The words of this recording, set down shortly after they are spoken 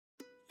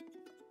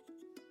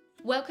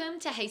Welcome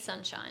to Hey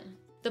Sunshine,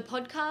 the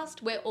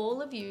podcast where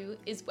all of you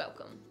is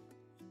welcome.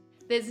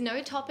 There's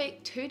no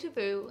topic too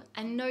taboo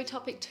and no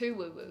topic too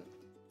woo-woo.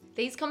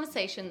 These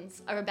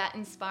conversations are about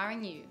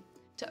inspiring you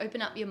to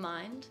open up your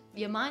mind,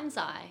 your mind's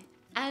eye,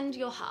 and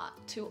your heart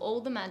to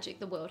all the magic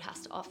the world has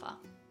to offer.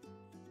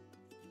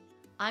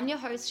 I'm your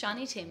host,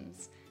 Shani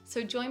Timms,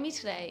 so join me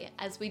today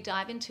as we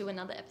dive into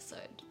another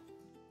episode.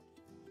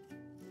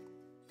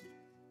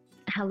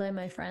 Hello,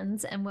 my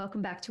friends, and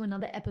welcome back to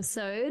another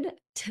episode.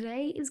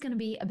 Today is going to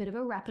be a bit of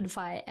a rapid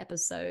fire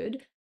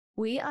episode.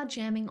 We are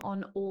jamming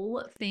on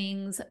all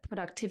things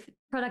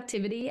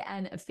productivity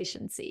and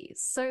efficiency.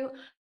 So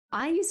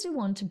I used to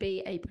want to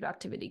be a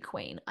productivity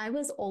queen. I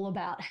was all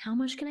about how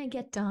much can I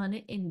get done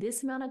in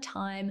this amount of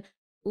time?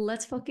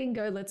 Let's fucking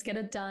go. Let's get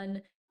it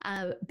done.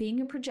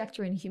 Being a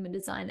projector in human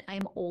design, I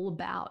am all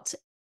about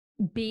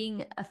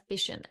being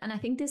efficient. And I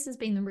think this has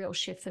been the real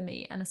shift for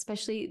me. And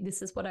especially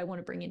this is what I want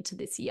to bring into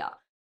this year.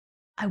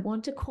 I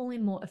want to call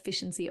in more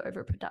efficiency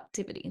over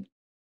productivity.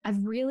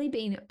 I've really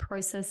been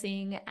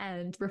processing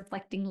and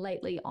reflecting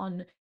lately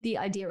on the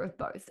idea of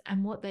both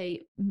and what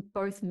they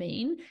both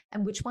mean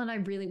and which one I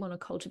really want to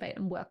cultivate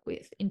and work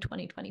with in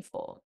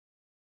 2024.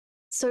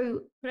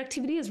 So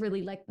productivity is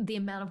really like the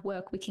amount of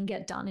work we can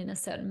get done in a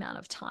certain amount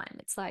of time.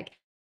 It's like,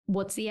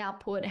 what's the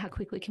output? How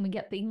quickly can we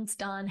get things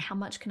done? How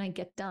much can I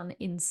get done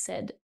in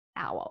said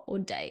hour or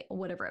day or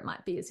whatever it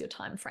might be as your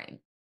time frame?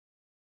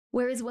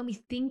 Whereas when we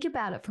think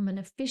about it from an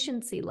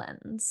efficiency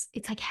lens,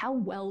 it's like, how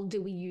well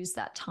do we use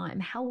that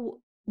time? How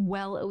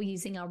well are we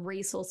using our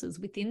resources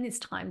within this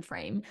time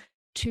frame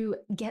to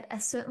get a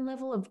certain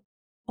level of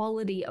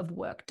quality of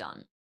work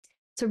done?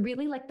 So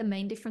really, like, the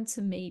main difference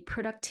for me,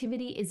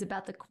 productivity is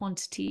about the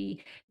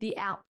quantity, the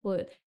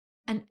output,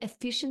 and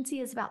efficiency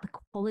is about the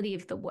quality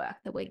of the work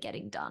that we're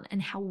getting done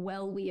and how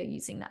well we are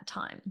using that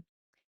time.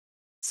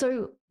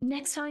 So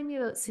next time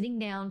you're sitting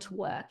down to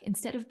work,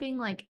 instead of being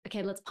like,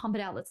 okay, let's pump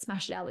it out, let's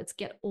smash it out, let's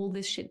get all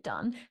this shit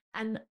done.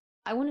 And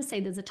I want to say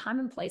there's a time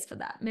and place for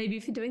that. Maybe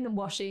if you're doing the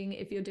washing,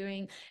 if you're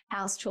doing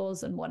house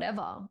chores and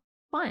whatever,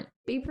 fine,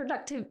 be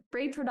productive,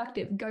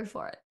 go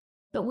for it.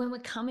 But when we're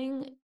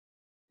coming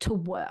to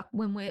work,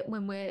 when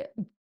we're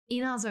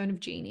in our zone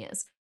of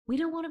genius, we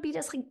don't want to be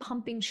just like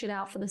pumping shit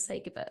out for the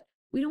sake of it.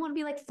 We don't want to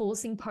be like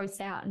forcing posts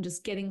out and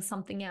just getting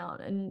something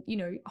out and,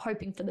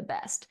 hoping for the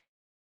best.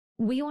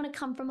 We want to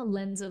come from a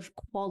lens of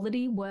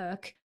quality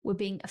work. We're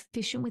being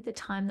efficient with the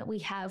time that we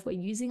have. We're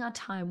using our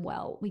time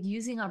well. We're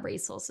using our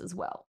resources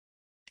well.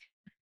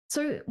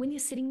 So when you're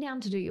sitting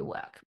down to do your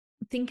work,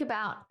 think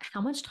about,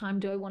 how much time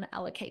do I want to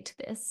allocate to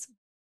this?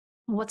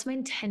 What's my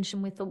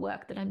intention with the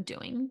work that I'm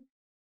doing?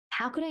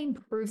 How could I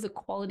improve the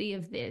quality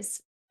of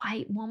this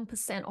by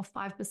 1% or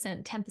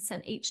 5%,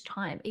 10% each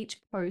time,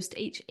 each post,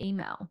 each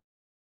email?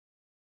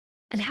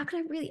 And how can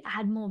I really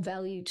add more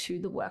value to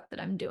the work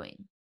that I'm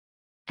doing?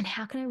 And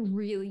how can I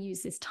really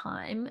use this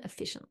time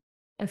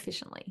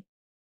efficiently?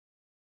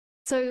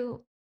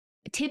 So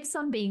tips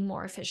on being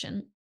more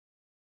efficient.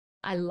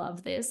 I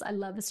love this. I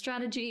love a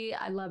strategy.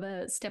 I love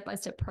a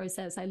step-by-step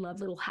process. I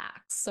love little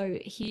hacks. So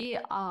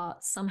here are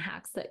some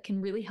hacks that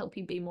can really help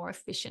you be more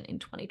efficient in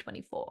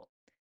 2024.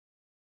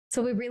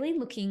 So we're really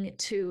looking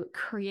to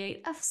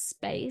create a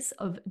space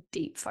of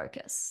deep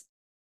focus.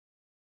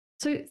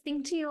 So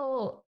think to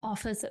your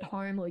office at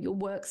home or your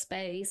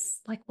workspace,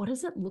 like, what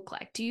does it look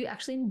like? Do you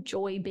actually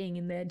enjoy being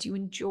in there? Do you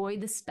enjoy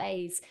the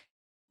space?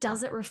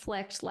 Does it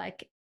reflect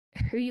like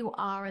who you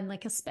are and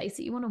like a space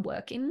that you want to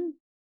work in?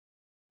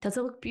 Does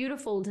it look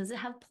beautiful? Does it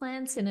have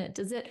plants in it?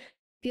 Does it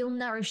feel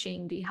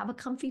nourishing? Do you have a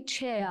comfy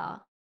chair?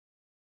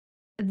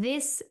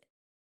 This,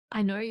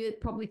 I know you're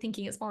probably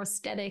thinking it's more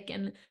aesthetic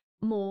and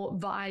more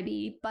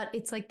vibey, but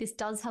it's like, this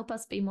does help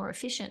us be more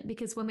efficient,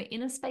 because when we're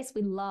in a space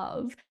we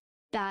love,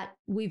 that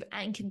we've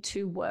anchored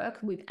to work,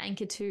 we've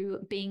anchored to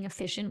being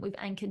efficient, we've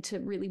anchored to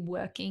really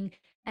working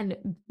and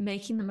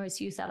making the most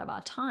use out of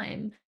our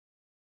time,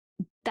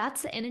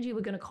 that's the energy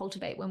we're going to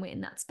cultivate when we're in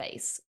that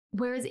space.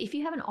 Whereas if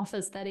you have an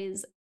office that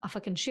is a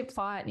fucking shit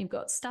fight and you've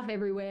got stuff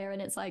everywhere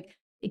and it's like,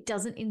 it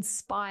doesn't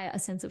inspire a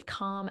sense of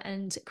calm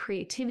and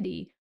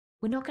creativity,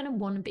 we're not going to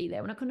want to be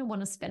there. We're not going to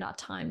want to spend our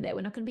time there. We're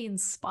not going to be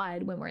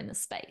inspired when we're in the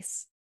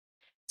space.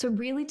 So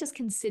really just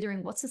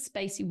considering what's the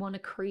space you want to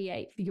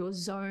create for your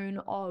zone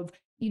of,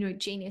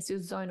 genius,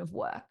 your zone of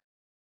work.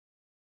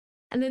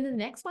 And then the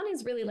next one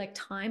is really like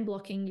time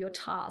blocking your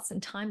tasks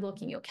and time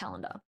blocking your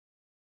calendar.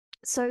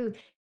 So,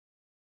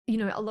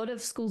 a lot of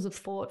schools of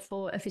thought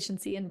for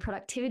efficiency and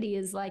productivity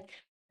is like,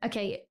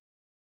 okay,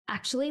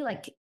 actually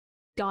like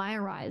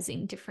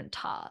diarizing different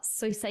tasks.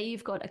 So say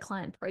you've got a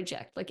client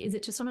project, like, is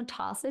it just on a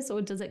task list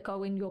or does it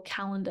go in your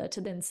calendar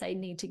to then say,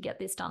 need to get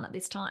this done at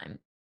this time?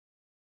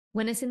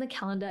 When it's in the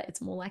calendar,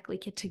 it's more likely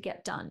to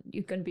get done.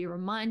 You're going to be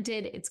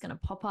reminded, it's going to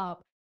pop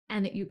up,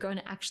 and you're going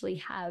to actually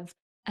have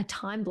a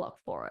time block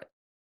for it,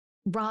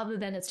 rather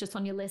than it's just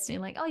on your list and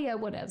you're like, oh yeah,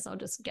 whatevs, I'll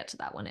just get to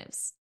that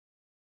whenevs.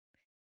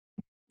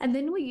 And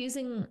then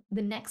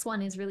the next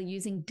one is really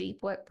using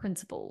deep work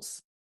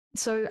principles.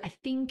 So I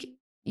think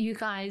you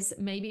guys,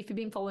 maybe if you've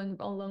been following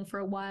along for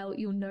a while,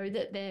 you'll know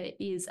that there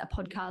is a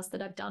podcast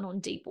that I've done on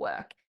deep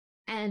work.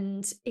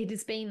 And it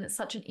has been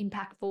such an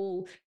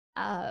impactful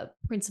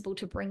principle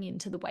to bring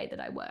into the way that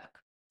I work.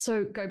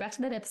 So go back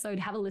to that episode,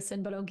 have a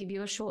listen, but I'll give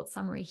you a short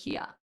summary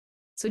here.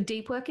 So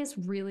deep work is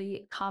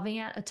really carving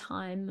out a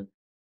time,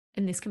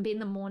 and this can be in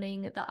the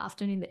morning, the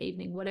afternoon, the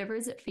evening, whatever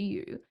is it for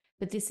you.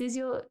 But this is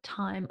your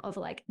time of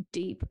like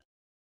deep,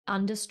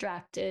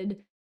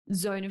 undistracted,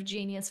 zone of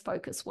genius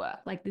focus work.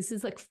 Like this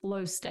is like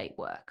flow state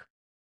work.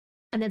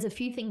 And there's a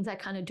few things I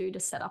kind of do to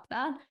set up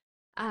that,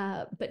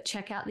 but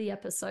check out the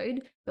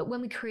episode. But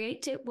when we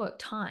create deep work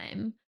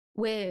time,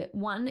 we're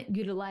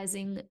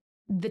utilizing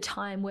the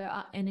time where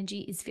our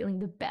energy is feeling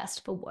the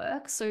best for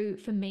work. So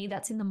for me,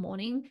 that's in the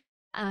morning.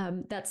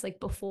 That's like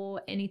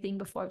before anything,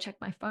 before I've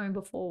checked my phone,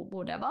 before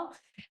whatever,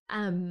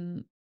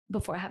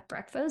 before I have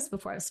breakfast,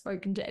 before I've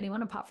spoken to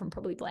anyone apart from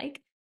probably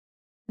Blake.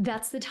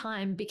 That's the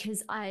time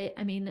because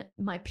I'm in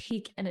my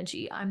peak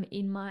energy. I'm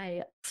in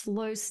my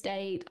flow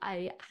state.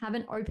 I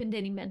haven't opened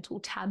any mental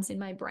tabs in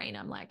my brain.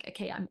 I'm like,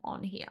 okay, I'm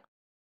on here.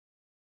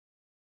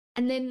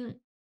 And then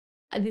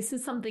this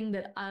is something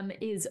that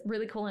is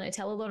really cool. And I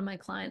tell a lot of my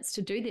clients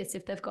to do this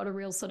if they've got a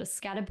real sort of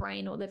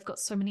scatterbrain or they've got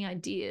so many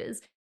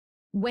ideas.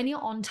 When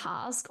you're on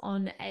task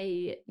on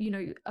a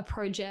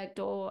project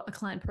or a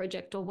client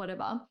project or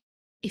whatever,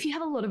 if you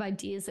have a lot of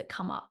ideas that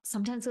come up,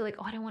 sometimes they're like,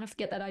 oh, I don't want to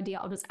forget that idea.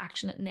 I'll just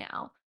action it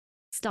now.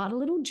 Start a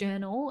little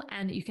journal,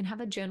 and you can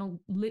have a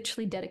journal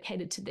literally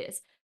dedicated to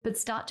this, but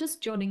start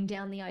just jotting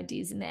down the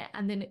ideas in there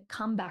and then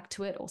come back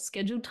to it or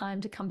schedule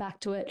time to come back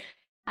to it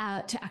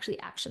to actually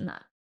action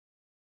that.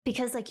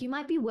 Because like you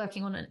might be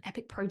working on an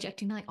epic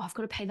project and you're like, oh, I've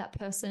got to pay that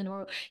person,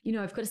 or,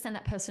 I've got to send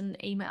that person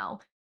an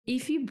email.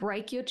 If you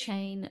break your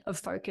chain of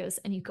focus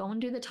and you go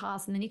and do the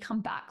task and then you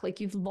come back,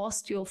 like you've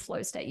lost your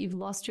flow state, you've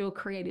lost your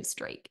creative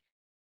streak.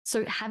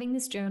 So having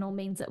this journal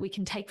means that we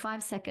can take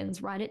 5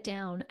 seconds, write it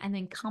down, and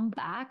then come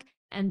back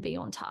and be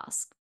on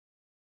task.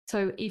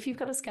 So if you've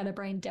got a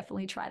scatterbrain,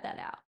 definitely try that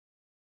out.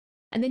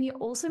 And then you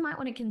also might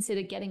want to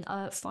consider getting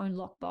a phone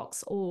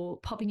lockbox or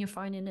popping your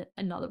phone in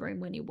another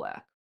room when you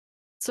work.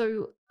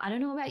 So I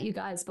don't know about you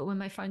guys, but when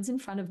my phone's in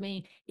front of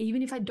me,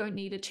 even if I don't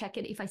need to check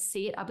it, if I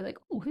see it, I'll be like,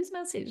 oh, who's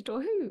messaged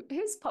or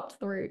who's popped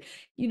through,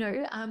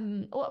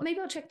 or maybe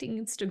I'll check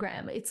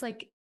Instagram. It's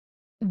like,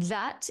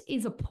 that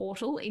is a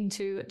portal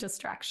into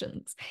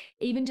distractions.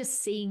 Even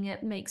just seeing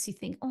it makes you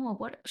think, oh,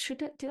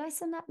 did I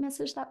send that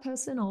message to that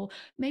person? Or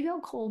maybe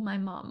I'll call my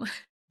mum.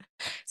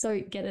 So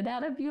get it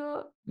out of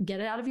your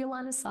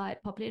line of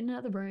sight, pop it in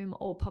another room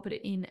or pop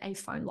it in a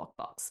phone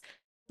lockbox.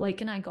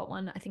 Blake and I got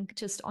one, I think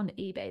just on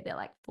eBay, they're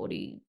like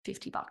 $40,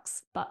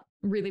 $50, but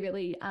really,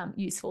 really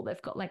useful.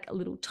 They've got like a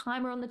little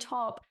timer on the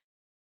top.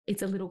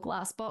 It's a little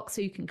glass box,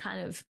 so you can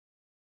kind of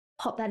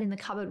pop that in the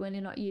cupboard when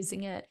you're not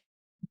using it.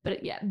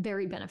 But yeah,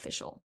 very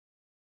beneficial.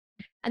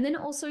 And then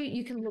also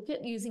you can look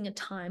at using a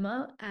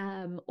timer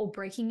or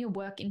breaking your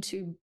work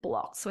into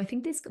blocks. So I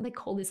think they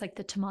call this like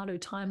the tomato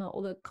timer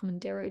or the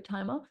Pomodoro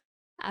timer.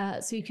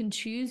 So you can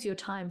choose your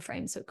time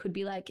frame. So it could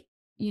be like,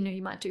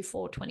 you might do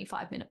 4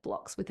 25-minute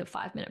blocks with a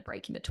 5-minute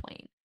break in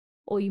between.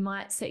 Or you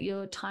might set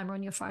your timer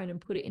on your phone and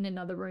put it in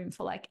another room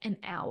for like an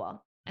hour,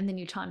 and then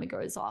your timer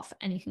goes off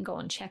and you can go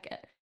and check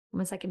it.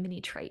 Almost like a mini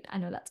treat. I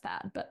know that's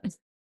bad, but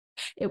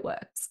it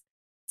works.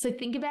 So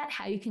think about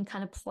how you can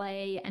kind of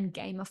play and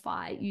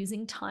gamify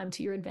using time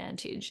to your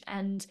advantage.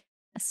 And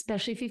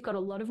especially if you've got a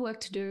lot of work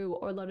to do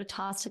or a lot of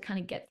tasks to kind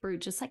of get through,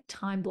 just like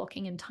time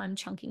blocking and time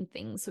chunking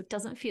things. So it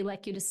doesn't feel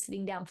like you're just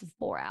sitting down for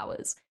 4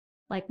 hours.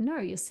 Like, no,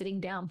 you're sitting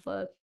down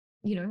for,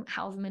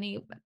 however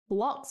many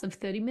blocks of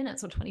 30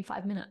 minutes or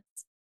 25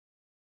 minutes.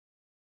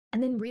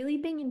 And then really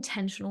being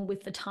intentional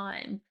with the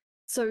time.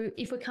 So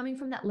if we're coming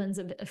from that lens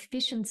of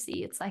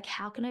efficiency, it's like,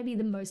 how can I be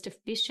the most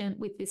efficient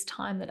with this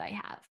time that I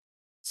have?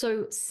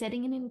 So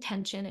setting an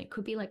intention, it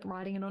could be like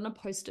writing it on a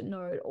Post-it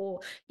note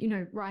or,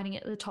 writing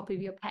it at the top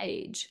of your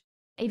page.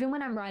 Even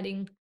when I'm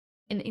writing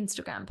an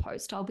Instagram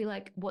post, I'll be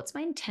like, what's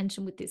my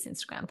intention with this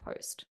Instagram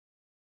post?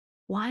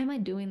 Why am I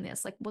doing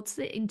this? Like, what's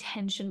the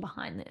intention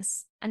behind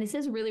this? And this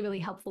is really, really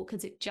helpful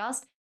because it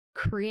just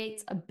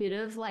creates a bit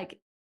of like,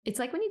 it's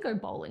like when you go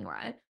bowling,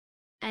 right?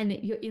 And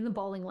you're in the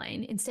bowling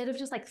lane, instead of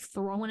just like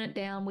throwing it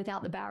down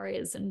without the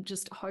barriers and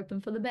just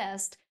hoping for the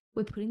best,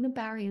 we're putting the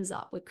barriers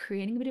up. We're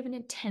creating a bit of an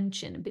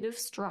intention, a bit of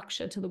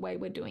structure to the way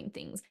we're doing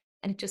things.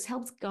 And it just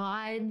helps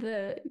guide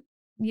the,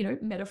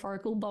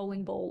 metaphorical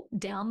bowling ball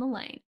down the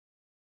lane.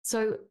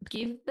 So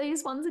give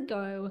these ones a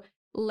go.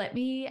 Let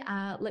me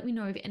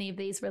know if any of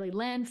these really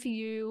land for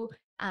you.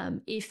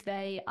 If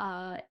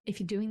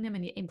you're doing them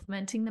and you're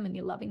implementing them and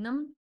you're loving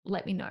them,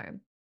 let me know.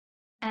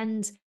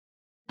 And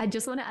I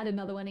just want to add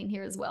another one in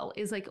here as well,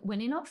 is like,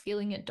 when you're not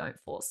feeling it, don't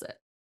force it.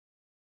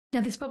 Now,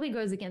 this probably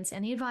goes against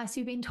any advice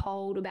you've been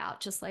told about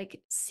just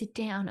like sit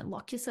down and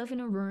lock yourself in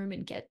a room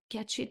and get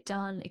shit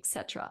done,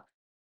 etc.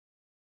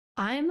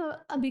 I'm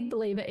a big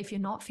believer, if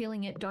you're not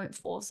feeling it, don't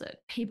force it.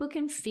 People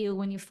can feel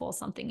when you force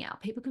something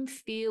out. People can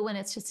feel when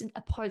it's just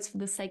a post for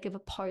the sake of a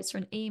post or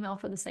an email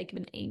for the sake of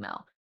an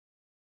email.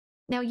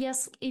 Now,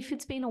 yes, if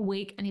it's been a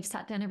week and you've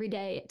sat down every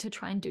day to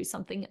try and do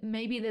something,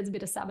 maybe there's a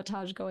bit of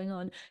sabotage going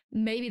on.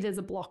 Maybe there's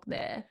a block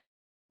there.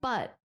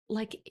 But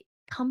like,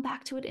 come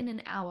back to it in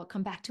an hour,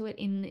 come back to it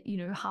in,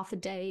 half a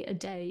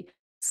day,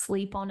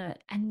 sleep on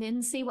it, and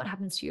then see what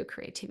happens to your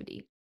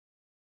creativity.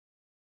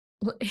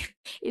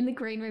 In the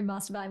Green Room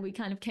Mastermind, we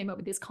kind of came up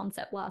with this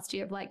concept last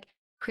year of like,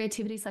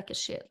 creativity is like a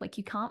shit. Like,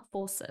 you can't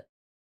force it.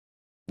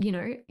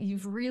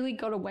 You've really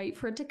got to wait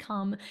for it to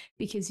come,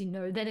 because you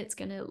know that it's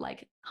going to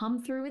like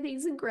come through with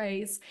ease and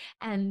grace,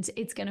 and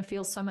it's going to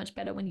feel so much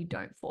better when you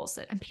don't force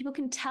it. And people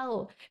can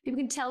tell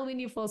when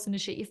you're forcing a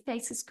shit, your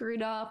face is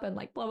screwed up and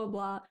like blah, blah,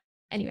 blah.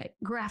 Anyway,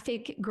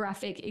 graphic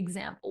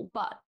example,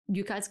 but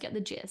you guys get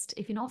the gist.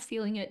 If you're not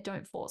feeling it,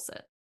 don't force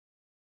it.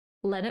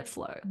 Let it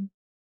flow.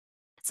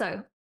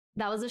 So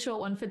that was a short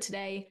one for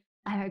today.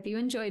 I hope you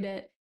enjoyed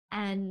it,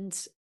 and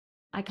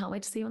I can't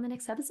wait to see you on the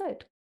next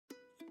episode.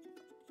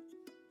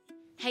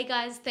 Hey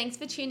guys, thanks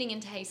for tuning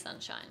into Hey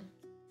Sunshine.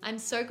 I'm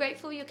so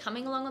grateful you're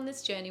coming along on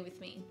this journey with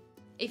me.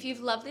 If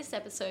you've loved this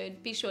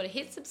episode, be sure to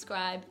hit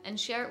subscribe and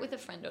share it with a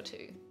friend or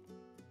two.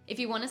 If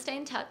you want to stay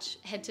in touch,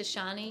 head to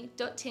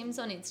shani.tims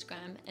on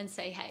Instagram and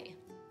say hey.